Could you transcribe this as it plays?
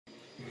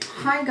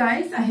Hi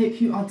guys, I hope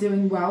you are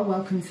doing well.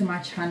 Welcome to my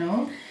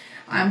channel.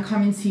 I'm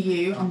coming to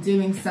you. I'm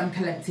doing some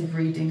collective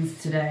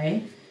readings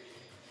today.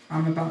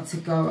 I'm about to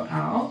go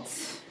out,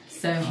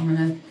 so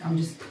I'm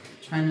just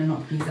trying to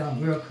knock these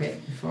out real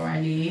quick before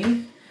I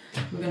leave.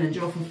 We're gonna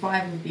draw for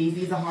 5 of these.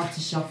 These are hard to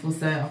shuffle,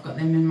 so I've got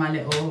them in my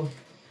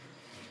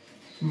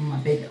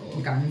big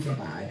organza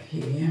bag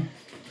here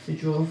to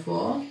draw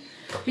for.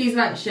 Please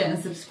like, share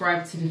and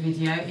subscribe to the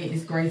video. It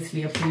is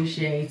greatly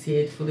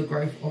appreciated for the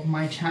growth of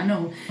my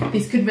channel.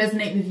 This could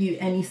resonate with you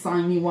any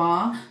sign you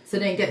are, so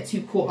don't get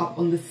too caught up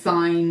on the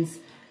signs.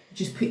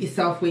 Just put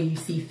yourself where you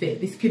see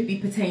fit. This could be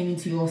pertaining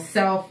to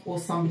yourself or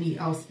somebody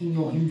else in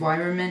your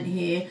environment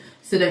here,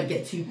 so don't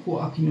get too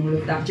caught up in all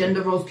of that.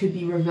 Gender roles could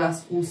be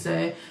reversed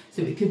also,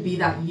 so it could be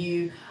that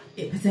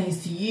it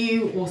pertains to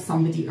you or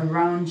somebody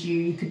around you.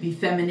 You could be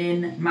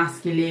feminine,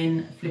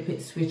 masculine, flip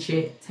it, switch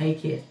it,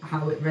 take it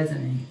how it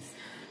resonates.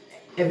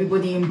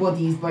 Everybody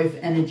embodies both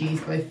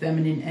energies, both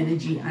feminine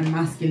energy and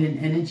masculine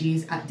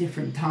energies at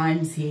different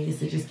times here,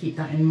 so just keep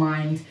that in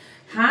mind.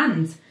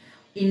 Hand,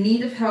 in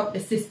need of help,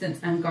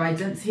 assistance and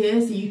guidance here.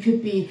 So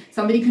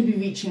somebody could be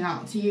reaching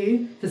out to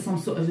you for some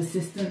sort of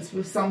assistance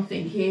with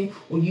something here,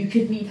 or you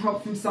could need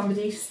help from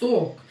somebody.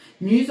 Stork,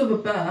 news of a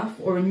birth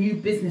or a new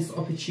business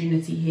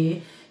opportunity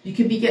here. You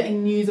could be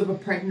getting news of a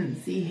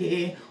pregnancy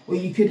here, or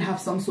you could have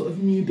some sort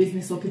of new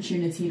business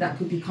opportunity that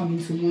could be coming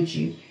towards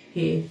you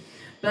here.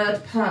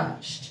 Bird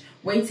perched,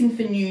 waiting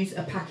for news,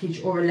 a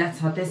package or a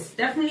letter. There's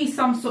definitely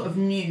some sort of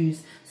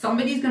news.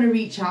 Somebody's going to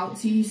reach out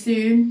to you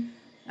soon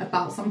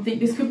about something.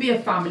 This could be a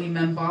family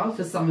member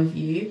for some of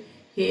you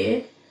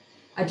here.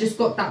 I just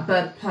got that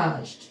bird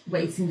perched,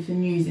 waiting for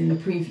news in the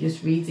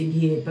previous reading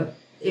here, but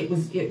it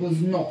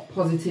was not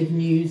positive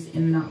news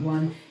in that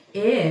one.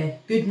 Air,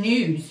 good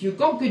news. You've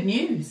got good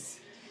news.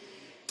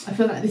 I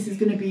feel like this is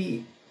going to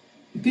be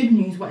good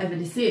news, whatever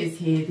this is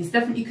here. This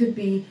definitely could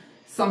be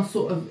some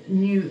sort of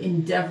new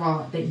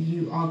endeavor that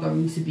you are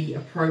going to be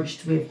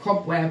approached with.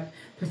 Cobweb,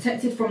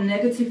 protected from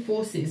negative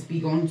forces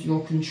beyond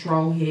your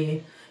control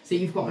here. So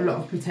you've got a lot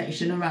of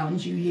protection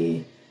around you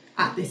here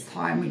at this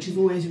time, which is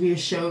always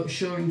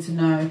reassuring to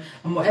know.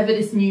 And whatever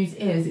this news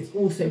is, it's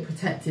also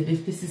protected.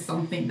 If this is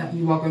something that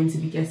you are going to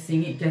be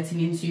getting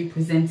into,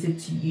 presented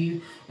to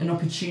you, an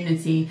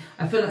opportunity,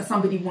 I feel like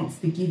somebody wants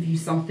to give you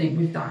something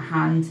with that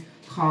hand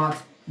card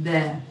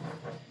there.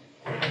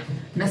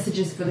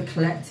 Messages for the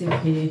collective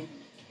here.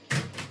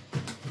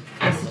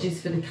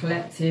 Messages for the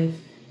collective.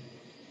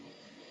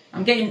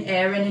 I'm getting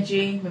air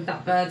energy with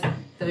that bird,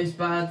 those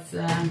birds,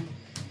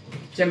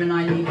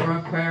 Gemini, Libra,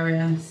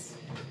 Aquarius.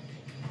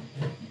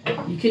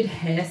 You could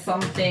hear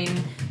something.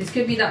 This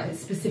could be that it's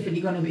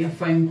specifically going to be a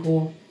phone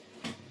call.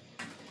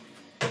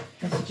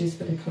 Messages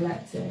for the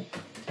collective.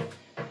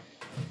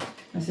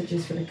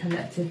 Messages for the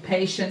collective.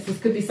 Patience. This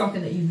could be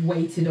something that you've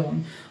waited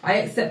on. I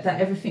accept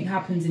that everything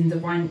happens in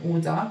divine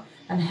order.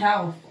 And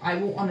health, I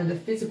will honor the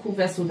physical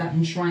vessel that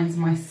enshrines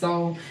my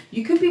soul.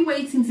 You could be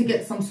waiting to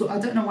get some sort, I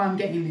don't know why I'm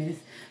getting this,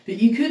 but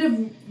you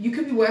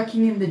could be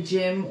working in the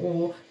gym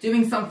or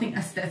doing something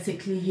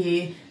aesthetically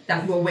here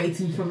that you're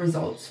waiting for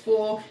results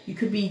for. You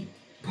could be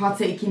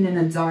partaking in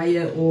a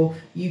diet, or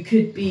you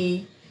could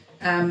be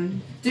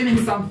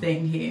doing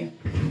something here.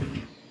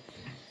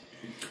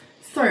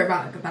 Sorry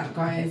about that,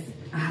 guys.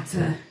 I had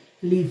to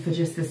leave for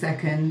just a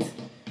second.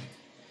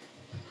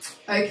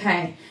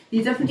 Okay,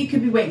 you definitely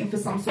could be waiting for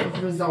some sort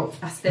of result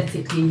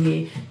aesthetically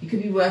here. You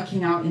could be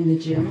working out in the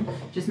gym.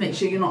 Just make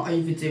sure you're not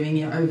overdoing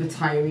it,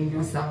 over-tiring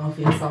yourself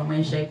in some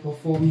way, shape or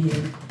form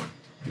here.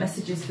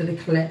 Messages for the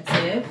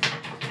collective.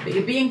 But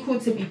you're being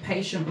called to be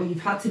patient, or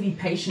you've had to be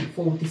patient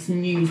for this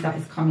news that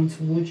is coming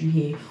towards you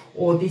here.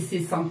 Or this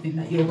is something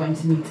that you're going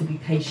to need to be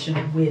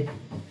patient with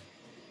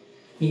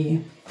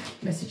here.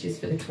 Messages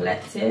for the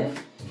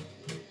collective.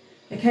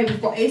 Okay,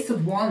 we've got Ace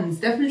of Wands.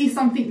 Definitely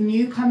something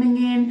new coming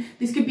in.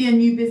 This could be a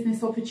new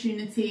business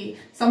opportunity.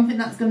 Something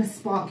that's going to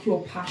spark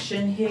your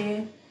passion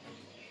here.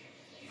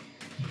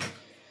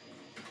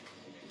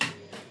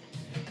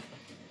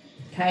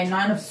 Okay,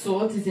 Nine of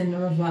Swords is in the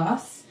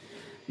reverse.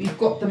 We've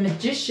got the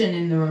Magician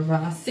in the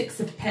reverse.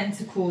 6 of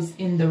Pentacles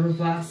in the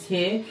reverse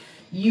here.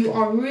 You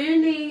are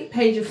really,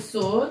 Page of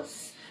Swords.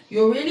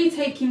 You're really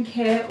taking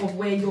care of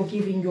where you're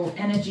giving your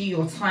energy,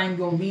 your time,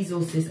 your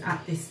resources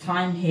at this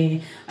time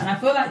here. And I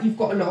feel like you've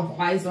got a lot of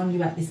eyes on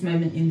you at this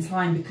moment in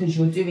time because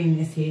you're doing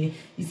this here.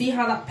 You see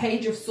how that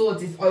Page of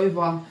Swords is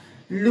over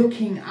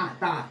looking at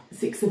that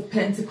 6 of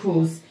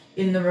Pentacles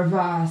in the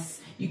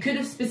reverse. You could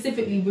have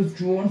specifically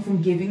withdrawn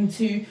from giving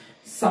to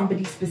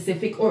somebody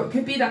specific, or it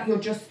could be that you're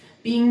just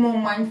being more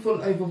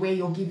mindful over where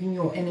you're giving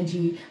your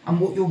energy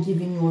and what you're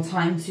giving your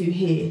time to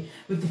here.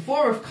 With the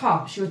 4 of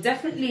Cups, you're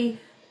definitely,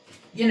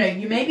 you know,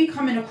 you may be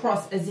coming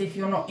across as if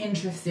you're not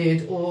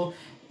interested, or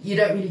you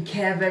don't really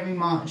care very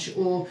much,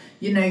 or,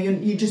 you know,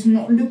 you're just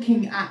not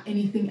looking at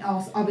anything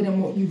else other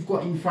than what you've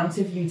got in front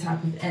of you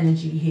type of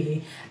energy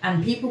here.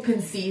 And people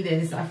can see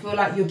this. I feel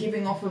like you're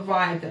giving off a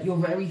vibe that you're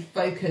very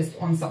focused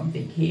on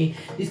something here.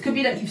 This could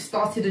be that you've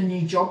started a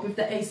new job with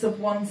the Ace of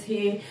Wands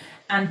here,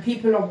 and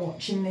people are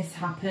watching this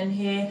happen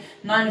here.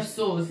 9 of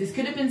Swords. This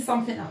could have been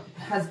something that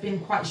has been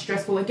quite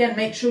stressful. Again,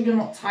 make sure you're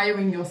not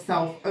tiring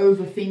yourself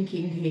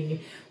overthinking here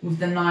with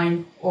the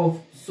 9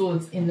 of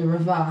Swords in the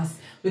reverse.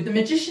 With the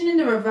Magician in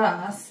the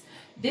reverse,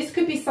 this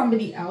could be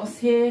somebody else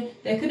here.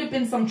 There could have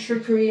been some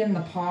trickery in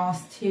the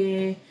past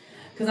here,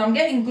 because I'm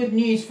getting good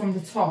news from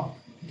the top,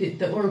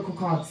 the oracle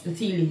cards, the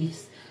tea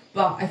leaves.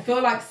 But I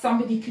feel like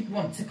somebody could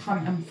want to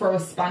come and throw a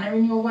spanner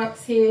in your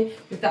works here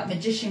with that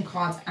Magician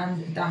card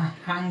and the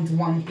Hanged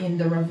one in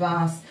the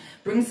reverse.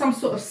 Bring some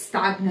sort of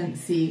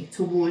stagnancy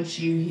towards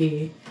you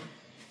here.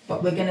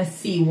 But we're going to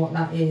see what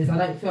that is. I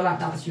don't feel like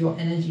that's your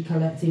energy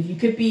collective. You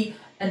could be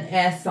an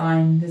air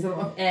sign. There's a lot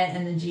of air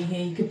energy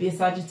here. You could be a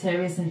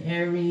Sagittarius and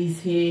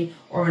Aries here,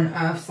 or an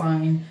earth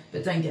sign.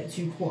 But don't get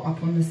too caught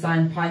up on the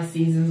sign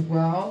Pisces as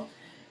well.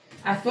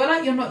 I feel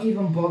like you're not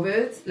even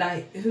bothered.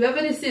 Like, whoever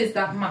this is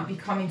that might be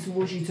coming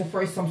towards you to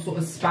throw some sort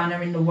of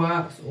spanner in the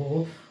works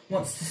or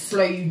wants to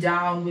slow you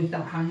down with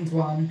that Hanged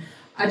one,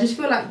 I just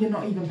feel like you're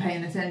not even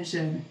paying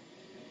attention.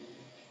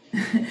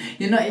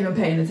 You're not even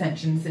paying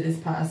attention to this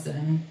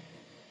person.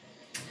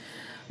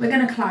 We're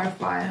going to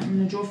clarify. I'm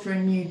going to draw for a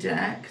new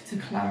deck to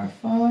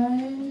clarify.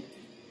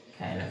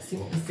 Okay, let's see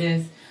what this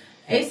is.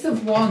 Ace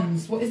of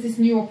Wands. What is this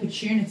new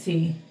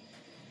opportunity?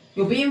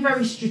 You're being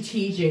very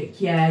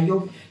strategic. Yeah,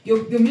 you're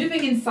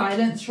moving in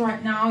silence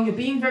right now. You're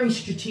being very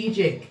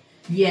strategic.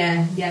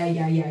 Yeah.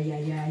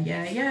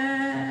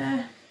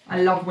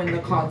 I love when the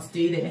cards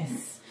do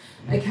this.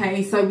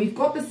 Okay, so we've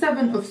got the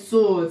 7 of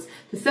Swords.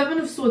 The 7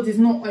 of Swords is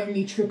not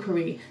only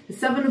trickery. The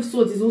 7 of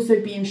Swords is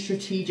also being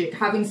strategic,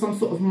 having some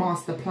sort of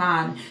master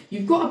plan.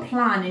 You've got a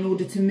plan in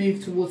order to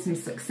move towards some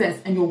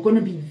success, and you're going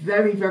to be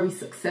very, very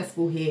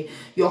successful here.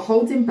 You're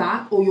holding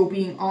back, or you're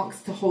being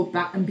asked to hold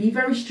back, and be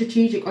very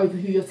strategic over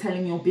who you're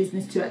telling your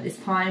business to at this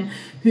time,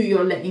 who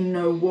you're letting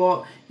know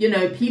what. You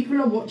know,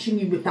 people are watching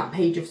you with that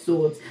Page of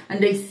Swords,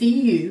 and they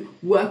see you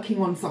working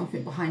on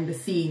something behind the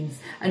scenes,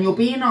 and you're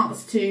being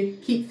asked to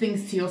keep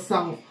things to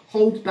yourself,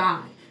 hold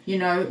back, you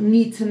know,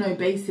 need to know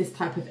basis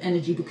type of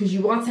energy, because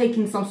you are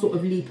taking some sort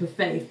of leap of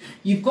faith.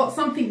 You've got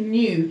something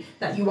new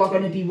that you are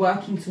going to be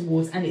working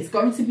towards, and it's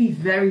going to be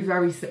very,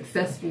 very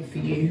successful for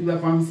you,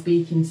 whoever I'm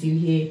speaking to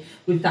here,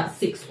 with that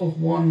 6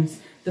 of Wands,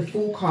 the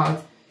Fool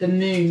card, the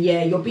Moon.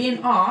 Yeah, you're being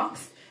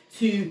asked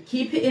to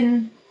keep it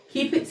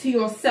to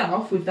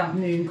yourself with that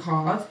Moon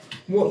card,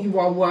 what you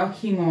are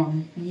working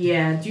on.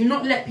 Yeah, do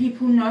not let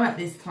people know at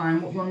this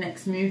time what your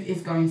next move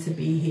is going to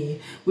be here.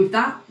 With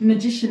that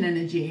Magician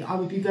energy, I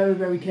would be very,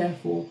 very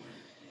careful.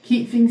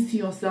 Keep things to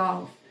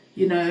yourself,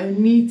 you know,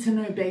 need to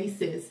know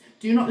basis.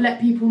 Do not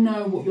let people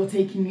know what you're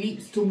taking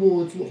leaps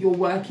towards, what you're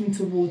working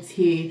towards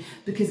here,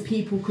 because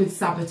people could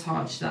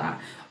sabotage that.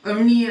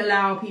 Only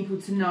allow people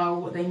to know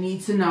what they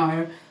need to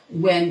know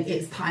when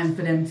it's time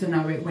for them to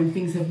know it, when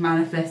things have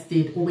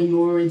manifested, or when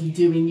you're already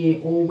doing it,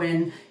 or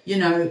when, you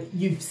know,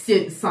 you've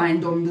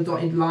signed on the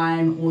dotted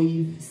line, or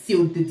you've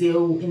sealed the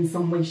deal in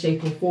some way,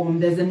 shape or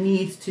form. There's a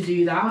need to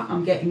do that.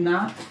 I'm getting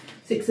that.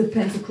 6 of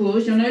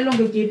Pentacles. You're no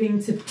longer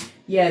giving to...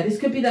 Yeah, this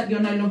could be that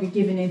you're no longer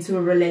giving into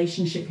a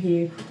relationship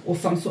here, or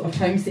some sort of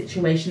home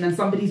situation, and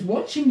somebody's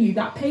watching you.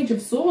 That Page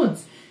of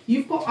Swords.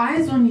 You've got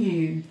eyes on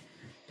you.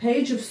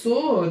 Page of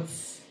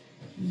Swords.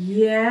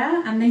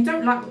 Yeah, and they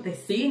don't like what they're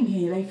seeing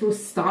here. They feel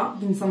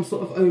stuck in some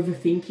sort of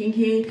overthinking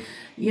here.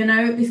 You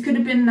know, this could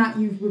have been that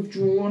you've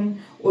withdrawn,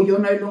 or you're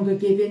no longer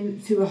giving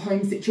to a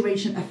home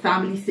situation, a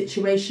family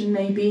situation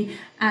maybe.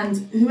 And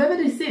whoever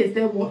this is,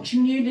 they're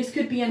watching you. This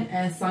could be an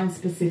air sign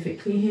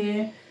specifically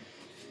here.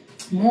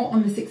 More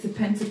on the 6 of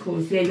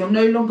Pentacles. Yeah, you're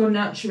no longer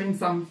nurturing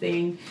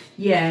something.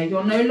 Yeah,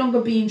 you're no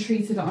longer being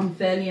treated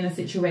unfairly in a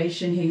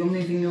situation here. You're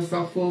moving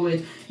yourself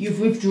forward. You've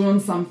withdrawn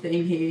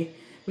something here.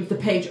 With the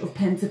Page of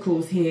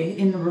Pentacles here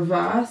in the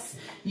reverse.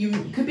 You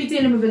could be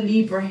dealing with a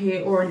Libra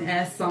here, or an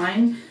air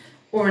sign,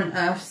 or an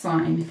earth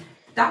sign.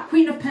 That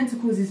Queen of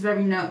Pentacles is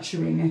very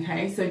nurturing,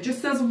 okay? So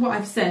just as what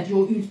I've said,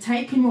 you've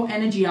taken your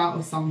energy out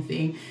of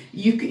something.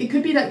 It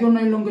could be that you're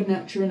no longer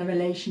nurturing a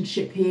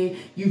relationship here.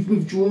 You've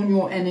withdrawn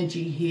your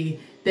energy here.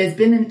 There's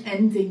been an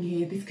ending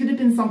here. This could have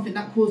been something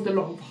that caused a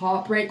lot of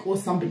heartbreak, or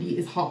somebody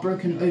is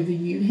heartbroken over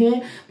you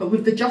here. But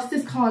with the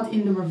Justice card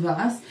in the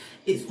reverse,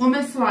 it's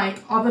almost like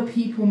other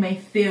people may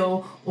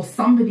feel, or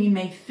somebody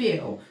may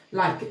feel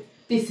like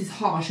this is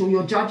harsh, or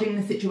you're judging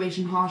the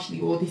situation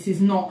harshly, or this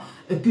is not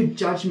a good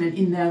judgment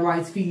in their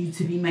eyes for you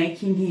to be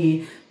making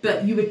here.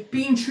 But you were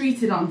being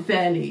treated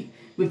unfairly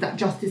with that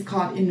Justice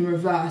card in the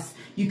reverse.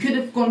 You could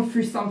have gone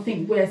through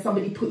something where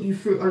somebody put you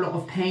through a lot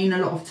of pain, a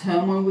lot of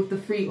turmoil with the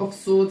 3 of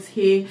Swords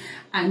here,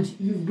 and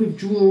you've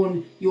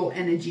withdrawn your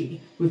energy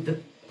with the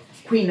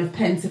Queen of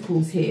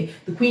Pentacles here.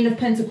 The Queen of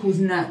Pentacles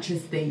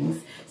nurtures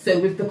things. So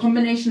with the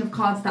combination of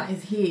cards that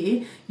is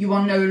here, you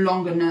are no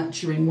longer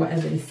nurturing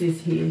whatever this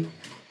is here.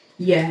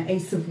 Yeah,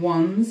 Ace of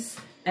Wands,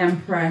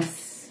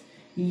 Empress.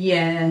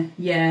 Yeah.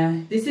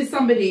 This is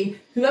somebody,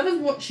 whoever's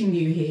watching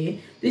you here,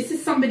 this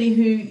is somebody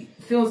who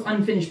feels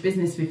unfinished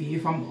business with you,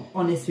 if I'm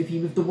honest with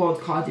you, with the World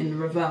card in the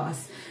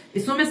reverse.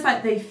 It's almost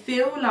like they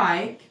feel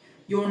like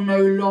you're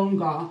no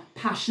longer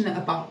passionate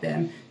about them.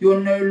 You're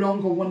no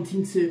longer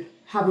wanting to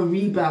have a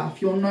rebirth.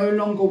 You're no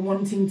longer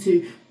wanting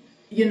to,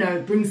 you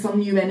know, bring some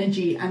new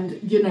energy and,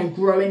 you know,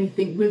 grow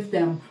anything with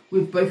them,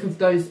 with both of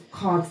those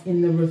cards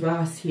in the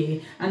reverse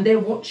here. And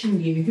they're watching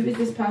you. Who is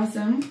this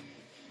person?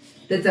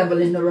 The Devil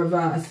in the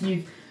reverse.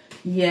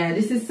 Yeah,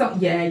 this is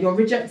you're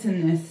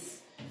rejecting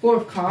this. Four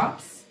of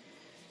Cups.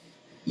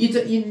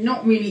 You're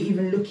not really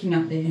even looking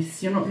at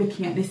this. You're not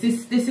looking at this.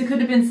 This could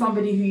have been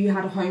somebody who you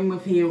had a home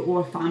with here,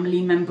 or a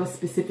family member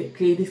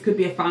specifically. This could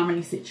be a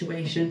family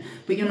situation,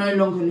 but you're no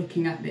longer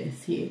looking at this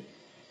here.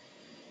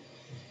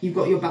 You've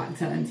got your back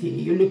turned here.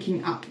 You're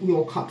looking at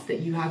your cups that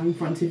you have in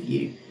front of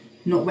you,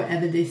 not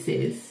whatever this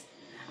is.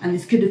 And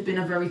this could have been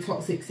a very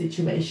toxic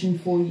situation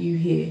for you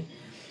here.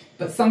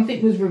 But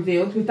something was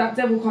revealed. With that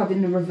Devil card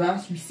in the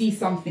reverse, you see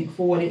something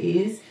for what it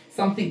is.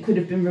 Something could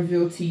have been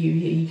revealed to you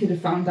here. You could have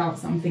found out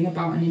something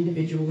about an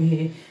individual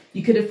here.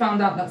 You could have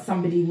found out that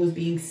somebody was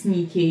being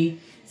sneaky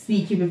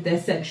with their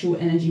sexual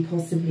energy,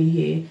 possibly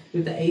here,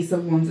 with the Ace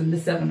of Wands and the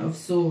Seven of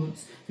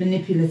Swords.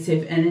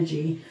 Manipulative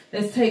energy.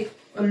 Let's take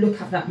a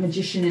look at that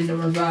Magician in the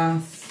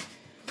reverse.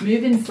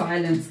 Move in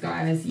silence,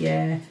 guys.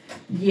 Yeah,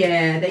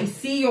 they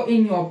see you're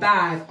in your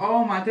bag.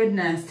 Oh my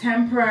goodness.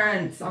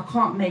 Temperance. I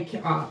can't make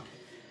it up.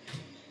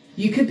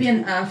 You could be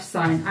an earth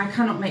sign. I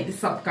cannot make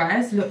this up,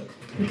 guys. Look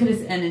at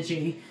this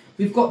energy.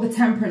 We've got the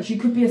Temperance. You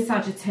could be a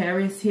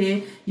Sagittarius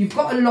here. You've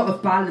got a lot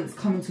of balance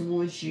coming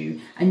towards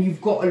you, and you've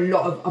got a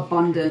lot of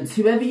abundance.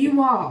 Whoever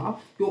you are,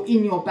 you're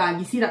in your bag.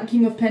 You see that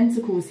King of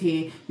Pentacles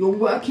here. You're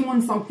working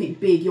on something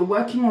big. You're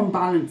working on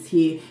balance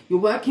here. You're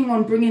working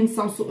on bringing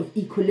some sort of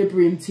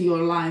equilibrium to your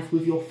life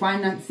with your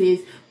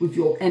finances, with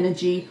your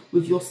energy,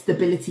 with your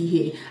stability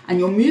here. And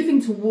you're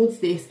moving towards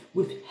this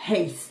with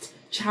haste.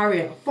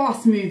 Chariot,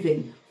 fast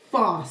moving.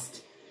 Fast.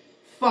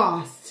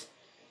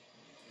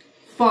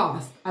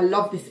 I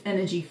love this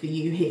energy for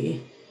you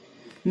here.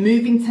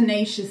 Moving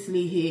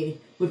tenaciously here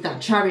with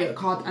that Chariot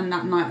card and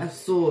that Knight of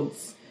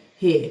Swords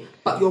here.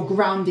 But you're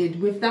grounded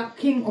with that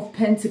King of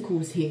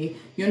Pentacles here.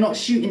 You're not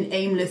shooting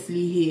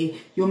aimlessly here.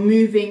 You're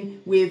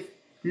moving with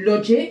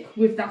logic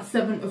with that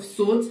Seven of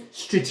Swords.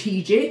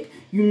 Strategic.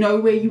 You know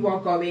where you are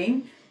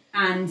going,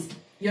 and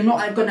you're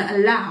not going to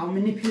allow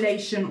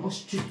manipulation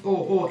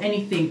or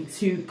anything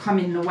to come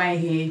in the way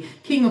here.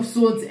 King of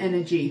Swords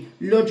energy,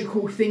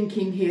 logical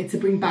thinking here to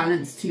bring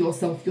balance to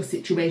yourself, your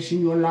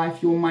situation, your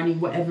life, your money,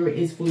 whatever it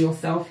is for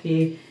yourself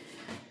here.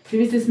 Who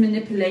is this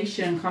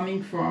manipulation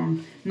coming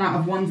from? Knight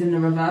of Wands in the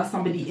reverse,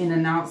 somebody in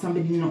and out,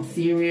 somebody not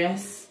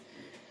serious.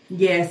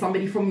 Yeah,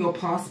 somebody from your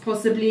past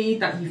possibly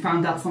that you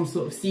found out some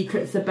sort of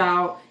secrets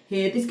about.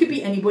 Here, this could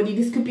be anybody.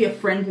 This could be a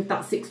friend with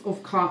that Six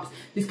of Cups.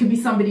 This could be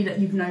somebody that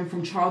you've known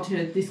from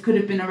childhood. This could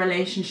have been a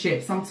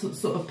relationship, some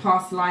sort of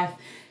past life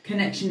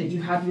connection that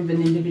you had with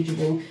an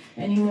individual.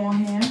 Any more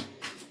here?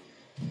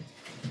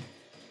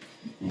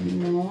 Any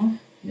more?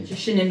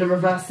 Magician in the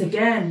reverse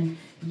again.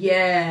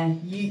 Yeah,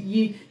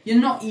 you're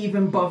not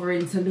even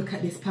bothering to look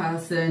at this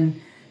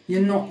person.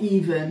 You're not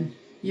even.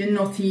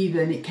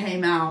 It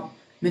came out.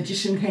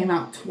 Magician came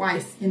out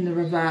twice in the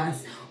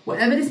reverse.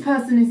 Whatever this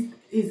person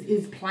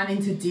is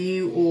planning to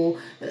do or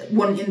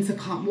wanting to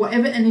come,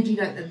 whatever energy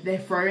that they're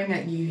throwing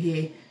at you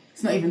here,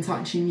 it's not even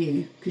touching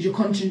you, because you're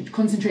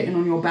concentrating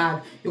on your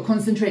bag, you're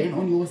concentrating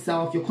on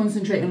yourself, you're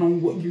concentrating on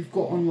what you've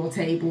got on your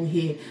table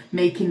here,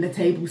 making the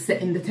table,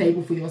 setting the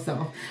table for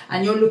yourself,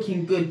 and you're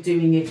looking good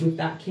doing it with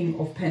that King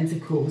of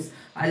Pentacles.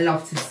 I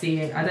love to see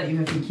it. I don't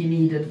even think you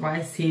need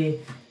advice here.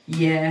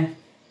 Yeah.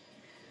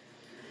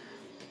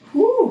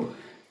 Whew.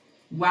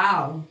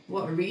 Wow,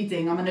 what a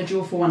reading. I'm going to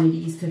draw for one of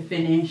these to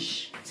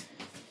finish.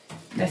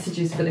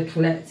 Messages for the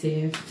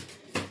collective.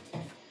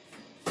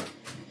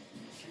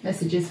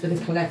 Messages for the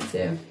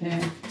collective.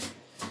 Yeah.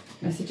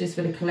 Messages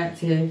for the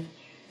collective.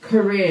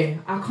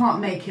 Career. I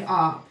can't make it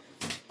up.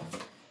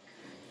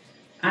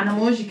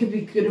 Animals.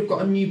 You could have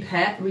got a new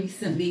pet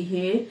recently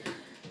here.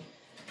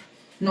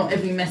 Not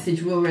every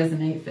message will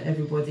resonate for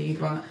everybody,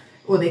 but...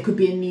 Or there could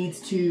be a need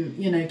to,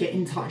 you know, get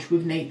in touch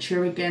with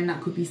nature again.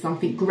 That could be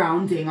something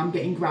grounding. I'm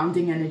getting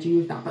grounding energy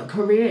with that. But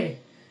career.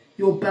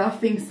 You're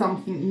birthing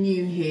something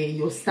new here.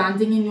 You're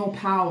standing in your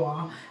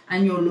power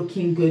and you're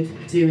looking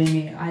good doing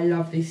it. I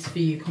love this for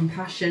you.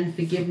 Compassion,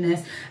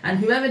 forgiveness. And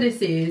whoever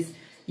this is,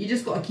 you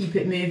just got to keep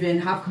it moving.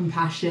 Have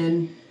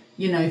compassion.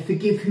 You know,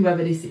 forgive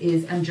whoever this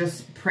is and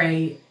just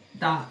pray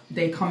that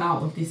they come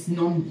out of this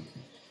low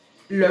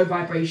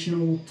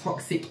vibrational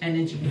toxic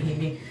energy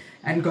here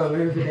and go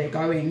wherever they're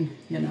going,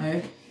 you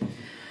know.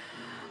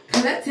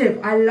 Collective,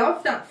 I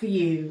love that for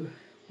you.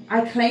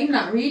 I claim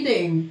that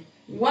reading.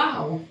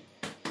 Wow.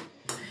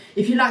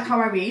 If you like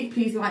how I read,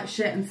 please like,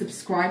 share and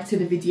subscribe to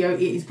the video.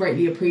 It is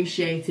greatly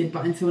appreciated.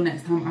 But until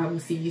next time, I will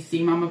see you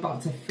soon. I'm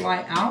about to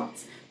fly out,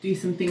 do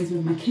some things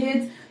with my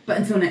kids. But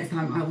until next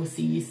time, I will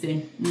see you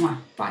soon. Mwah.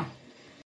 Bye.